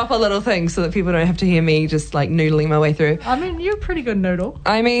version, proper little things, so that people don't have to hear me just like noodling my way through. I mean, you're a pretty good noodle.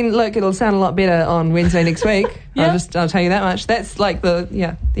 I mean, look, it'll sound a lot better on Wednesday next week. I'll tell you that much. That's like there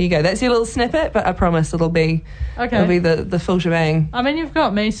you go. That's your little snippet, but I promise it'll be the full shebang. I mean, you've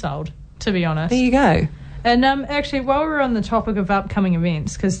got me sold, to be honest. There you go. And actually, while we're on the topic of upcoming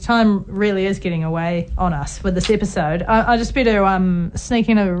events, because time really is getting away on us with this episode, I just better sneak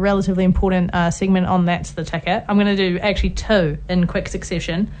in a relatively important segment on That's the Ticket. I'm going to do actually two in quick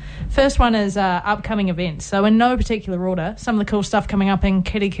succession. First one is upcoming events. So in no particular order, some of the cool stuff coming up in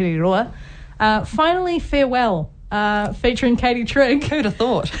Kirikiriroa. Finally, Farewell featuring Katie Trigg, Who'd have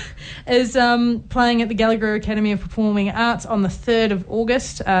thought? is playing at the Gallagher Academy of Performing Arts on the 3rd of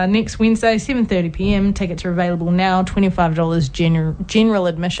August, next Wednesday, 7:30 p.m. Tickets are available now, $25 general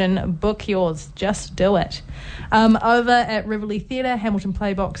admission. Book yours. Just do it. Over at Rivoli Theatre, Hamilton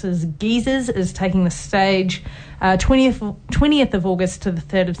Playbox's Geezers is taking the stage 20th of August to the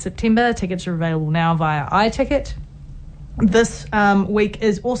 3rd of September. Tickets are available now via iTicket. This week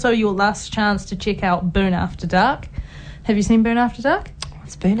is also your last chance to check out Burn After Dark. Have you seen Burn After Dark?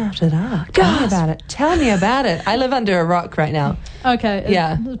 It's Burn After Dark. Tell me about it. Tell me about it. I live under a rock right now. Okay.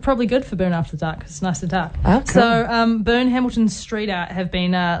 Yeah. It's probably good for Burn After Dark 'cause it's nice and dark. Oh, cool. So Burn Hamilton Street Art have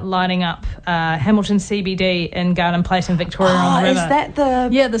been lighting up Hamilton CBD in Garden Place in Victoria on the River. Is that the...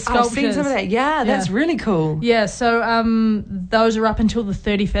 Yeah, the I've sculptures. seen some of that. Yeah, that's really cool. Yeah, so those are up until the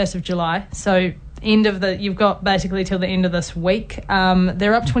 31st of July. So you've got basically till the end of this week.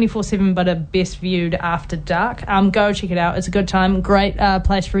 They're up 24/7, but are best viewed after dark. Go check it out. It's a good time. Great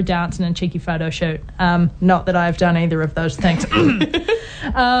place for a dance and a cheeky photo shoot. Not that I've done either of those things.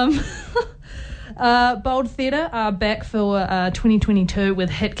 Bold Theatre are back for 2022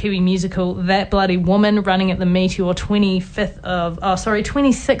 with hit Kiwi musical That Bloody Woman, running at the Meteor 26th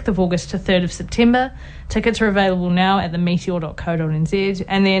of August to 3rd of September. Tickets are available now at themeteor.co.nz.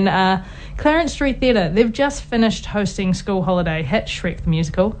 And then Clarence Street Theatre, they've just finished hosting school holiday hit Shrek the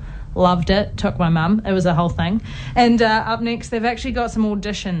Musical. Loved it. Took my mum. It was a whole thing. And up next, they've actually got some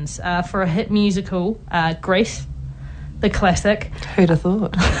auditions for a hit musical, Grease, the classic. Who'd have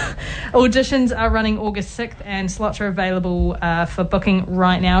thought? Auditions are running August 6th and slots are available for booking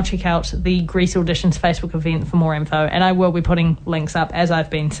right now. Check out the Grease Auditions Facebook event for more info. And I will be putting links up, as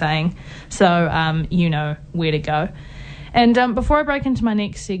I've been saying, so you know where to go. And before I break into my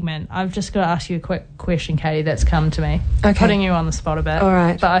next segment, I've just got to ask you a quick question, Katie, that's come to me. Okay. Putting you on the spot a bit. All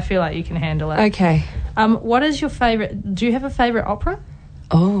right. But I feel like you can handle it. Okay. What is your favourite... Do you have a favourite opera?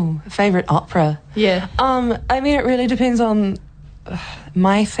 Oh, favourite opera? Yeah. I mean, it really depends on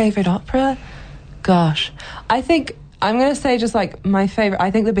my favourite opera. Gosh. I think I'm going to say just like my favourite...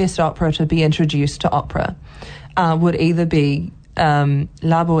 I think the best opera to be introduced to opera would either be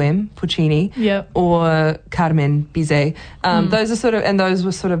La Bohème, Puccini, or Carmen Bizet. Those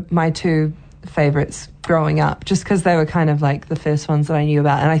were sort of my two favourites growing up, just because they were kind of like the first ones that I knew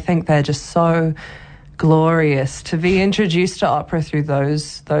about, and I think they're just so glorious. To be introduced to opera through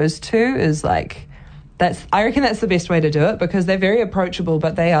those two is like... I reckon that's the best way to do it, because they're very approachable,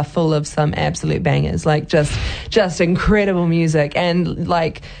 but they are full of some absolute bangers, like just incredible music, and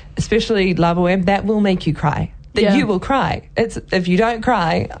like especially La Bohème, that will make you cry. You will cry. If you don't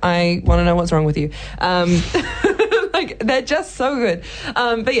cry, I want to know what's wrong with you. Like, they're just so good.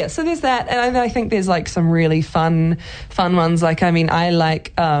 But yeah, so there's that, and I think there's like some really fun ones. Like, I mean, I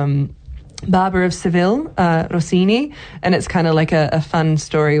like Barber of Seville, Rossini, and it's kind of like a fun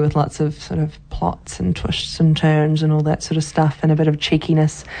story with lots of sort of plots and twists and turns and all that sort of stuff, and a bit of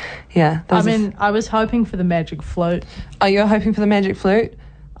cheekiness. Yeah. I was hoping for the Magic Flute. Oh, you're hoping for the Magic Flute?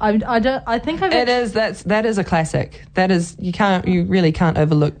 That is a classic. That is, you really can't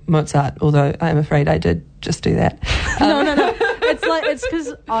overlook Mozart, although I'm afraid I did just do that. No. It's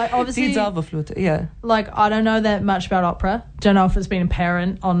because I obviously... Die Zauberflöte, yeah. Like, I don't know that much about opera. Don't know if it's been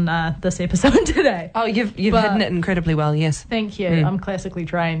apparent on this episode today. Oh, you've hidden it incredibly well, yes. Thank you. I'm classically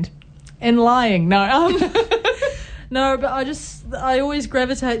trained. In lying, no. No, but I always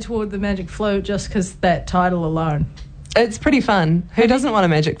gravitate toward the Magic Flute just because that title alone. It's pretty fun. Who doesn't want a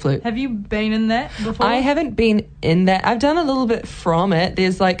magic flute? Have you been in that before? I haven't been in that. I've done a little bit from it.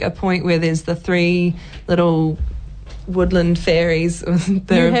 There's like a point where there's the three little woodland fairies. You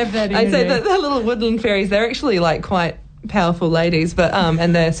have that I'd say energy. the little woodland fairies, they're actually like quite powerful ladies, but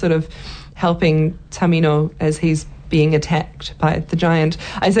and they're sort of helping Tamino as he's being attacked by the giant.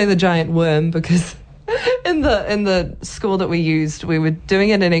 I say the giant worm because... In the school that we used, we were doing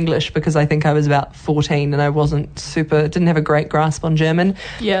it in English because I think I was about 14 and I didn't have a great grasp on German.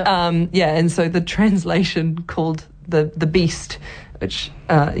 Yeah. And so the translation called the beast, which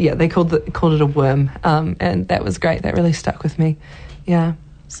they called it a worm, and that was great. That really stuck with me. Yeah.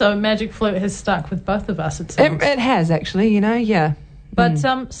 So Magic Flute has stuck with both of us, it seems. It has actually, yeah. But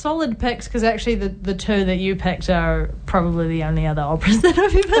solid picks, because actually the two that you picked are probably the only other operas that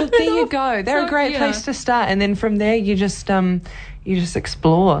I've ever heard There you of. go. They're So, a great place to start, and then from there you just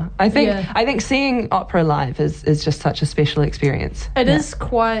explore. I think seeing opera live is just such a special experience. It is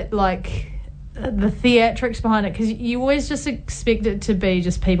quite like the theatrics behind it, because you always just expect it to be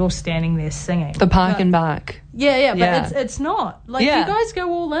just people standing there singing. The Park and Bark. Yeah, but it's not. Like, you guys go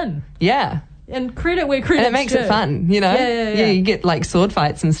all in. Yeah. And credit where credit's And it makes due. it fun, you know? Yeah. You get like sword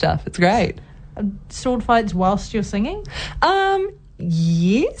fights and stuff. It's great. sword fights whilst you're singing?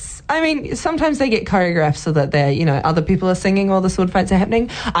 Yes. I mean, sometimes they get choreographed so that they're, other people are singing while the sword fights are happening.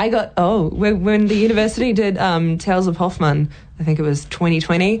 When the university did Tales of Hoffmann, I think it was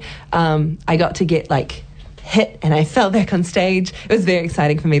 2020, I got to get, hit and I fell back on stage. It was very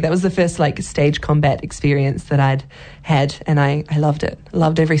exciting for me. That was the first, stage combat experience that I'd had, and I loved it.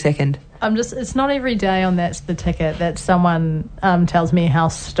 Loved every second. It's not every day on That's the Ticket that someone tells me how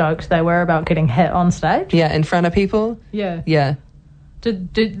stoked they were about getting hit on stage. Yeah, in front of people. Yeah. Yeah.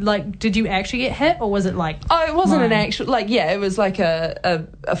 Did you actually get hit, or was it Oh, it wasn't an actual, it was a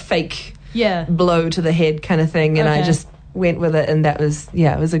fake yeah blow to the head kind of thing, and I just went with it, and that was,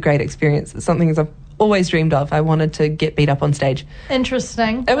 it was a great experience. It's something I've always dreamed of. I wanted to get beat up on stage.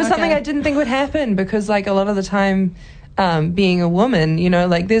 Interesting. It was something I didn't think would happen, because a lot of the time, being a woman,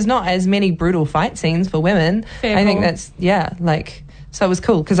 there's not as many brutal fight scenes for women. Fair I think call. that's, so it was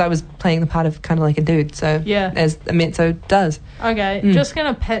cool because I was playing the part of kind of like a dude, so Yeah. as a mezzo does. Okay, just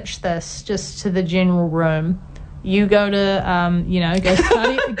going to pitch this just to the general room. You go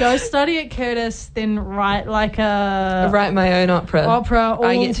to, go study at Curtis, then write I write my own opera. all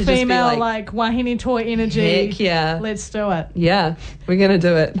I get to female, just be Wahine Toi energy. heck yeah. Let's do it. Yeah, we're going to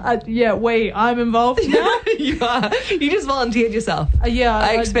do it. I'm involved now. You are. You just volunteered yourself. I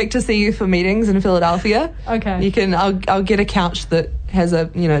I expect to see you for meetings in Philadelphia. Okay. You can. I'll get a couch that has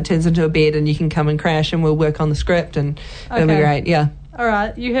turns into a bed, and you can come and crash, and we'll work on the script, and it'll be Okay. great. Yeah. All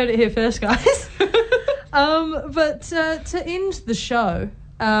right, you heard it here first, guys. But to end the show,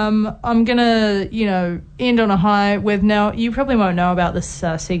 I'm gonna, end on a high with, now you probably won't know about this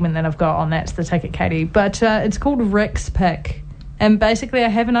segment that I've got on That's the Ticket, Katie, but it's called Rick's Pick, and basically I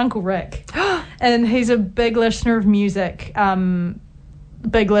have an Uncle Rick, and he's a big listener of music,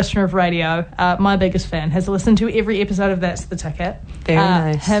 big listener of radio, my biggest fan, has listened to every episode of That's the Ticket. Very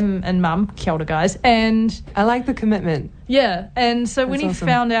nice. Him and Mum, kia ora, guys, and I like the commitment. yeah, and so when he That's awesome.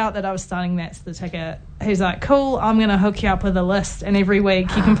 found out that I was starting That's the Ticket, he's like, cool, I'm going to hook you up with a list, and every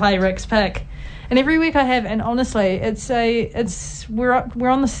week you can play Rick's Pick. And every week I have, and honestly, we're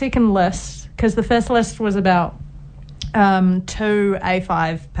on the second list, because the first list was about 2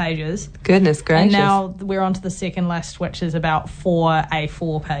 A5 pages. Goodness gracious. And now we're on to the second list, which is about 4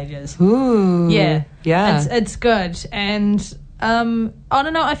 A4 pages. Ooh. Yeah. Yeah. It's good. And I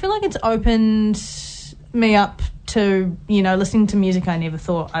don't know, I feel like it's opened me up to, listening to music I never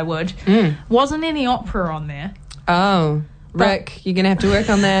thought I would. Wasn't any opera on there. Oh, Rick, you're going to have to work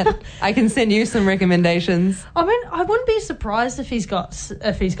on that. I can send you some recommendations. I mean, I wouldn't be surprised if he's got some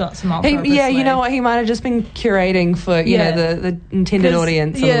opera. up his You sleeve. know what? He might have just been curating for, the intended 'Cause,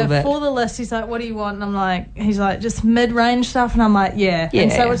 audience a little bit. for the list, he's like, what do you want? And he's like, just mid-range stuff. And I'm like, yeah.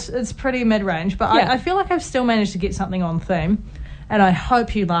 And so it's pretty mid-range. But Yeah. I feel like I've still managed to get something on theme. And I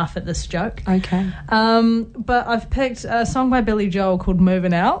hope you laugh at this joke. Okay. But I've picked a song by Billy Joel called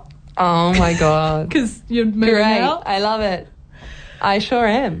Moving Out. Oh, my God. Because you're moving Great. out. I love it. I sure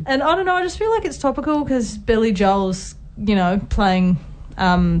am. And I don't know, I just feel like it's topical because Billy Joel's, playing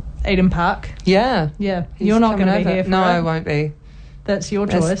Eden Park. Yeah. Yeah, He's you're not coming going to be over. here for No, it. I won't be. That's your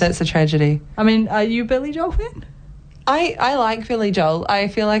choice. That's a tragedy. I mean, are you a Billy Joel fan? I like Billy Joel. I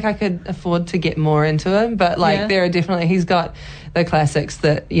feel like I could afford to get more into him, but Yeah. there are definitely, he's got the classics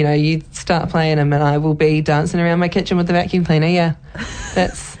that, you start playing him and I will be dancing around my kitchen with the vacuum cleaner. Yeah.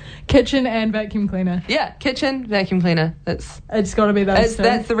 That's, Kitchen and vacuum cleaner. yeah, kitchen, vacuum cleaner. It's got to be those two.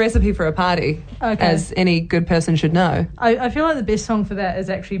 That's the recipe for a party, Okay. as any good person should know. I feel like the best song for that is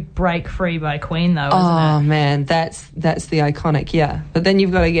actually Break Free by Queen, though, isn't Oh it? man, that's the iconic, yeah. But then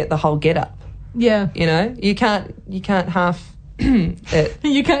you've got to get the whole get up. Yeah. You can't half it.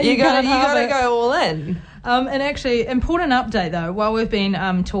 You can't You have gotta it. go all in. And actually, important update though, while we've been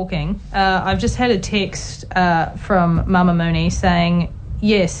talking, I've just had a text from Mama Mooney saying,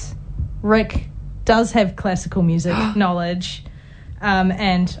 yes, Rick does have classical music knowledge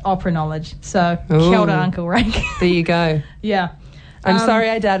and opera knowledge. So, kia ora, Ooh. Uncle Rick. There you go. Yeah. I'm sorry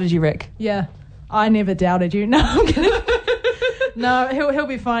I doubted you, Rick. Yeah. I never doubted you. No, I'm kidding. No, he'll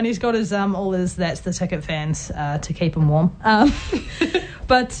be fine. He's got his all his That's the Ticket fans to keep him warm.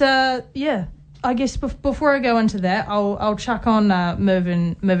 But yeah, I guess before I go into that, I'll chuck on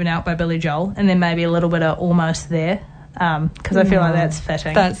 "Moving Out" by Billy Joel, and then maybe a little bit of "Almost There" because I feel like that's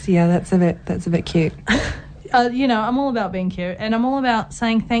fitting. That's a bit cute. I'm all about being cute, and I'm all about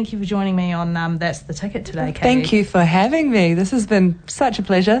saying thank you for joining me on That's the Ticket today, Katie. Thank you for having me. This has been such a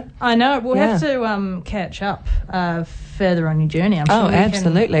pleasure. I know. We'll Yeah. have to catch up further on your journey. I'm Oh, sure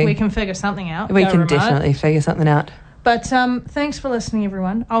absolutely. we can figure something out. We Go can remote. definitely figure something out. But thanks for listening,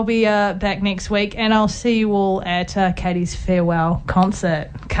 everyone. I'll be back next week, and I'll see you all at Katie's farewell concert.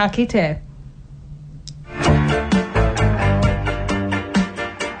 Ka kite.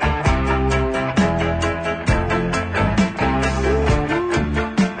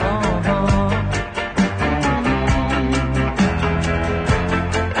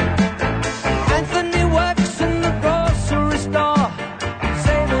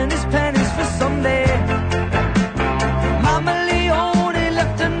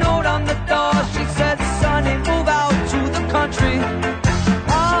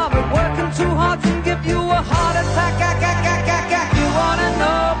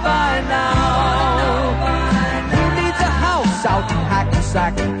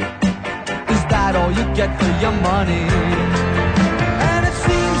 get for your money. And it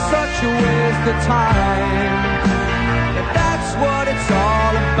seems such a waste of time. If that's what it's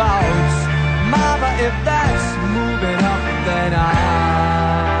all about, Mama, if that's moving up, then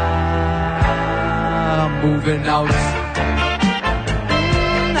I'm moving out.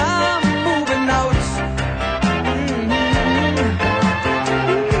 I'm moving out.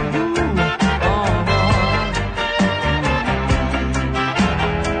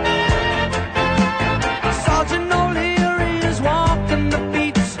 Sergeant O'Leary is walking the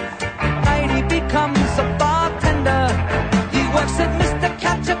beats. Night he becomes a bartender. He works at Mr.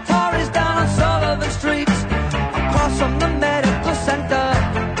 Cacciatore's down on Sullivan Street, across from the medical center.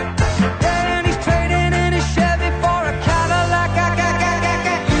 And he's trading in his Chevy for a Cadillac.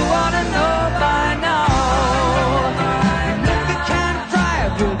 You ought to know by now. If he can't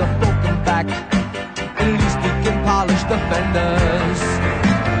drive with a broken back, at least he can polish the fenders.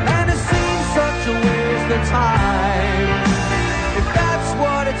 And it seems such a waste of time. If that's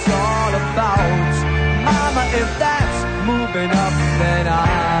what it's all about, Mama, if that's moving up, then I'm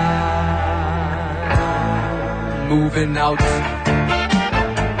moving out.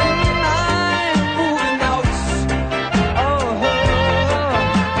 I'm moving out. Oh,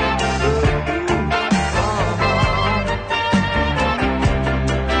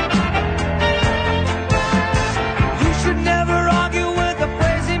 you should never argue with a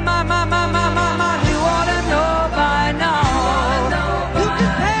crazy mama. You ought to know by now. You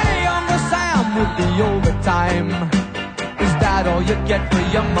can pay Uncle Sam with the overtime. Is that all you get for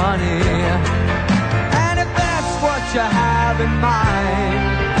your money? And if that's what you have in mind,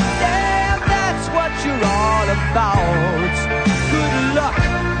 yeah, if that's what you're all about, good luck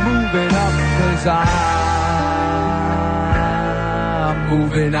moving up, 'cause I'm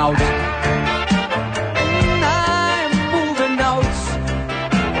moving out. I'm moving out.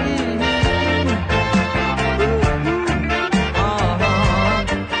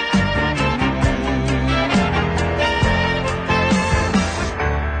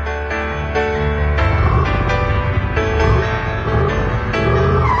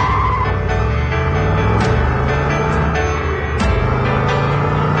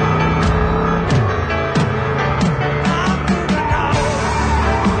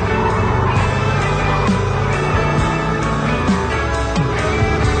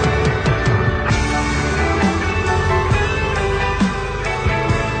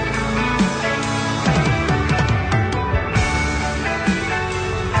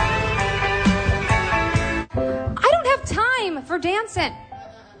 I don't have time for dancing.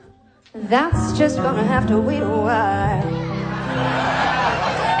 That's just gonna have to wait a while.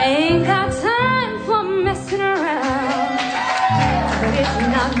 Ain't got time for messing around, but it's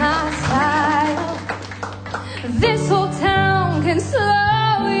not my style. This whole town can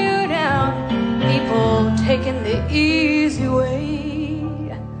slow you down. People taking the easy way.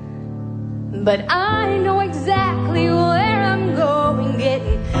 But I know exactly where I'm going,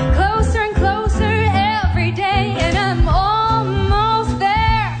 getting closer and closer every day, and I'm almost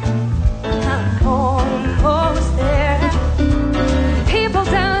there. I'm almost there. People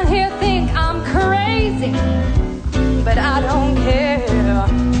down here think I'm crazy, but I don't care.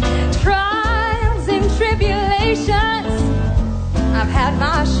 Trials and tribulations, I've had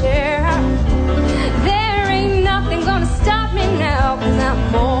my share. There ain't nothing gonna stop me now, 'cause I'm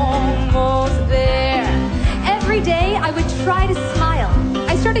almost there. Every day I would try to smile.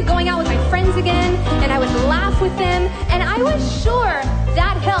 I started going out with my friends again, and I would laugh with them, and I was sure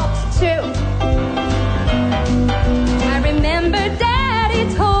that helped too. I remember Daddy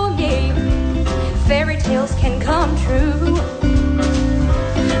told me fairy tales can come true,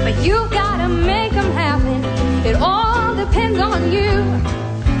 but you gotta make them happen. It all depends on you.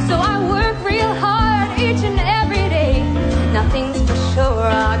 So I work real hard each and every day. Nothing's for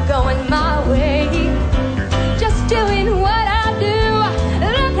sure going my way. Just doing what I do.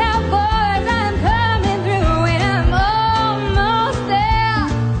 Look how boys I'm coming through, and I'm almost there.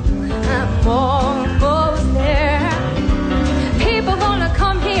 I'm almost there. People wanna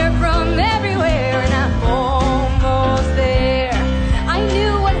come here from everywhere, and I'm almost there. I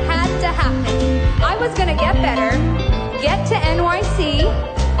knew what had to happen. I was gonna get better, get to NYC,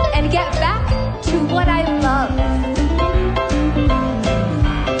 and get back to what I love.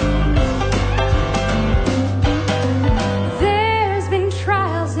 There's been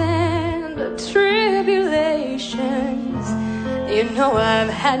trials and tribulations. You know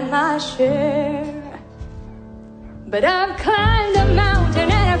I've had my share. But I've climbed a mountain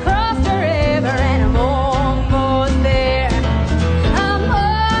and across the river, and I'm almost there. I'm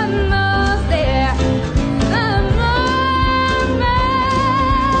almost there. I'm almost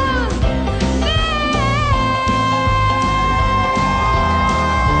there.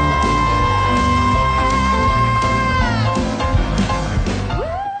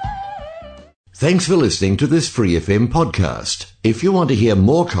 Thanks for listening to this Free FM podcast. If you want to hear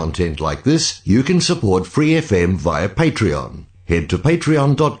more content like this, you can support Free FM via Patreon. Head to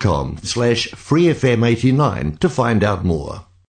patreon.com/freefm89 to find out more.